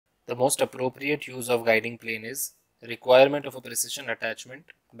The most appropriate use of guiding plane is requirement of a precision attachment,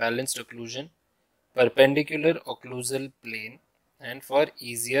 balanced occlusion, perpendicular occlusal plane, and for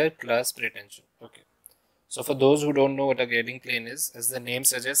easier clasp retention. Okay. So for those who don't know what a guiding plane is, as the name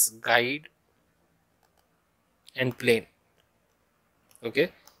suggests, guide and plane. Okay.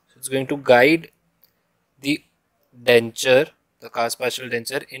 So it's going to guide the denture, the cast partial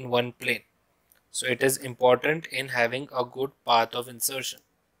denture, in one plane. So it is important in having a good path of insertion.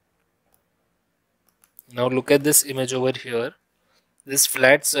 Now look at this image over here. This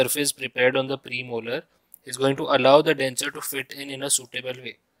flat surface prepared on the premolar is going to allow the denture to fit in a suitable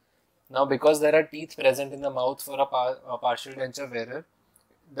way. Now because there are teeth present in the mouth for a partial denture wearer,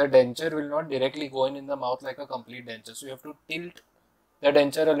 the denture will not directly go in the mouth like a complete denture. So you have to tilt the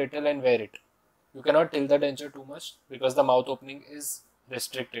denture a little and wear it. You cannot tilt the denture too much because the mouth opening is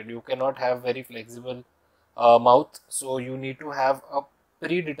restricted. You cannot have very flexible mouth. So you need to have a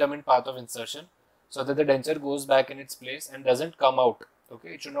predetermined path of insertion so that the denture goes back in its place and doesn't come out.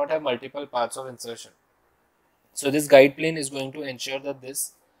 Okay, it should not have multiple paths of insertion. So this guide plane is going to ensure that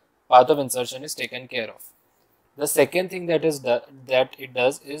this path of insertion is taken care of. The second thing that it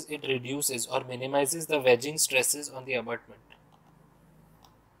does is it reduces or minimizes the wedging stresses on the abutment.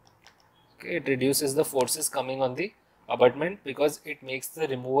 Okay, it reduces the forces coming on the abutment because it makes the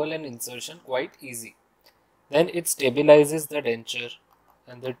removal and insertion quite easy. Then it stabilizes the denture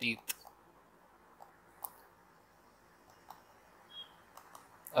and the teeth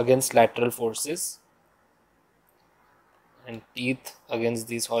against lateral forces and teeth against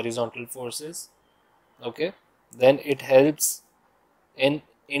these horizontal forces. Okay, then it helps in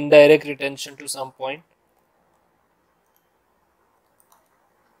indirect retention to some point.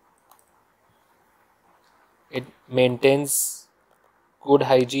 It maintains good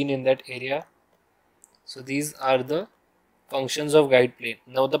hygiene in that area. So these are the functions of guide plane.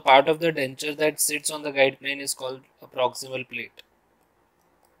 Now the part of the denture that sits on the guide plane is called a proximal plate.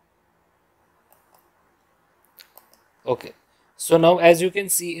 Okay, so now as you can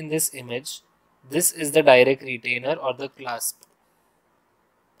see in this image, this is the direct retainer or the clasp.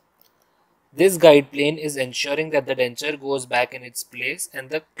 This guide plane is ensuring that the denture goes back in its place and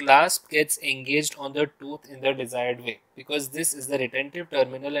the clasp gets engaged on the tooth in the desired way, because this is the retentive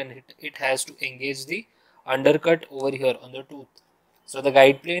terminal and it has to engage the undercut over here on the tooth. So the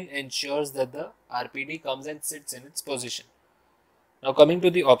guide plane ensures that the RPD comes and sits in its position. Now coming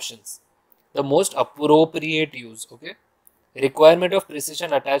to the options, the most appropriate use, okay, requirement of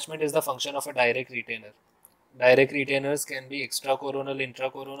precision attachment is the function of a direct retainer. Direct retainers can be extracoronal,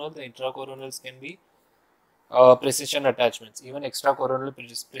 intracoronal. The intracoronals can be precision attachments. Even extracoronal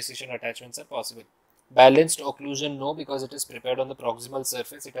precision attachments are possible. Balanced occlusion, no, because it is prepared on the proximal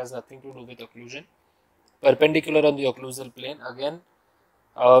surface. It has nothing to do with occlusion. Perpendicular on the occlusal plane. Again,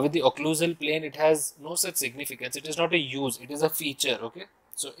 with the occlusal plane, it has no such significance. It is not a use. It is a feature. Okay.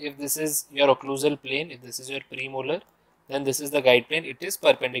 So if this is your occlusal plane, if this is your premolar, then this is the guide plane. It is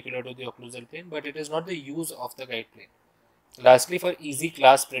perpendicular to the occlusal plane, but it is not the use of the guide plane. Lastly, for easy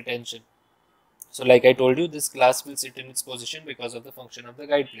clasp retention. So like I told you, this clasp will sit in its position because of the function of the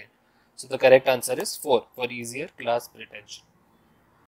guide plane. So the correct answer is 4, for easier clasp retention.